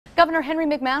Governor Henry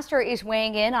McMaster is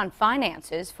weighing in on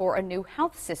finances for a new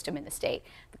health system in the state.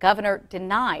 The governor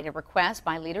denied a request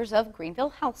by leaders of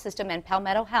Greenville Health System and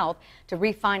Palmetto Health to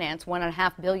refinance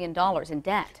 $1.5 billion in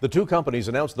debt. The two companies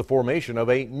announced the formation of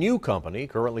a new company,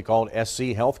 currently called SC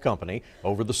Health Company,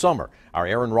 over the summer. Our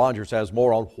Aaron Rogers has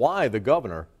more on why the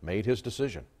governor made his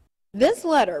decision. This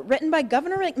letter, written by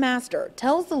Governor McMaster,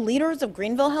 tells the leaders of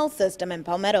Greenville Health System and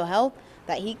Palmetto Health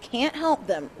that he can't help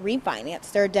them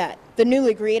refinance their debt. The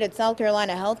newly created South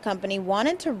Carolina Health Company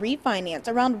wanted to refinance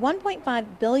around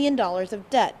 $1.5 billion of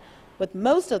debt, with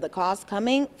most of the costs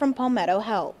coming from Palmetto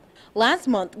Health. Last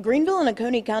month, Greenville and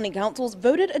Oconee County Councils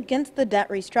voted against the debt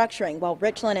restructuring, while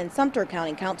Richland and Sumter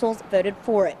County Councils voted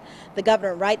for it. The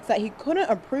governor writes that he couldn't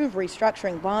approve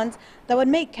restructuring bonds that would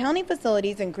make county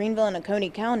facilities in Greenville and Oconee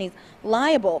counties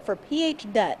liable for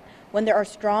PH debt when there are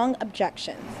strong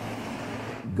objections.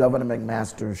 Governor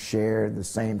McMaster shared the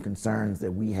same concerns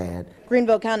that we had.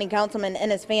 Greenville County Councilman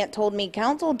Ennis Fant told me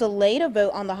council delayed a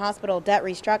vote on the hospital debt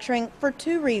restructuring for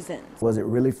two reasons. Was it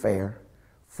really fair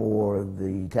for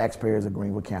the taxpayers of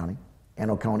Greenville County and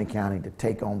Oconee County to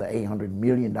take on the $800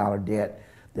 million debt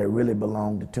that really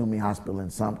belonged to Toomey Hospital in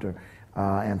Sumter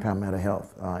and Palmetto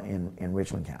Health in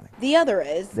Richland County? The other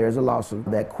is there's a lawsuit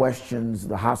that questions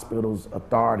the hospital's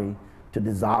authority to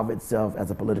dissolve itself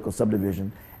as a political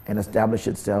subdivision and establish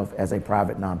itself as a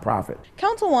private nonprofit.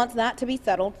 Council wants that to be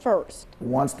settled first.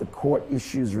 Once the court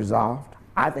issue is resolved,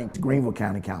 I think the Greenville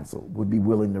County Council would be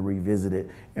willing to revisit it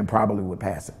and probably would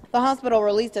pass it. The hospital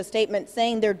released a statement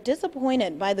saying they're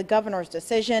disappointed by the governor's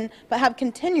decision, but have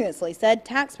continuously said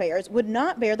taxpayers would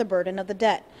not bear the burden of the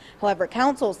debt. However,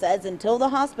 council says until the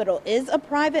hospital is a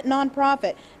private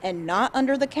nonprofit and not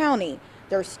under the county,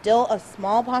 there's still a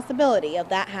small possibility of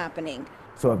that happening.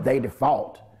 So if they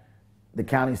default, the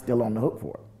county's still on the hook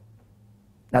for it.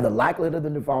 Now, the likelihood of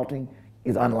them defaulting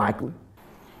is unlikely.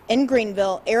 In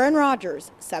Greenville, Aaron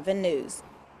Rogers, 7 News.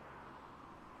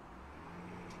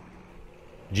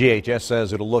 GHS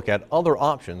says it'll look at other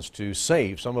options to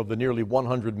save some of the nearly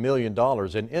 $100 million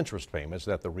in interest payments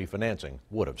that the refinancing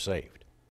would have saved.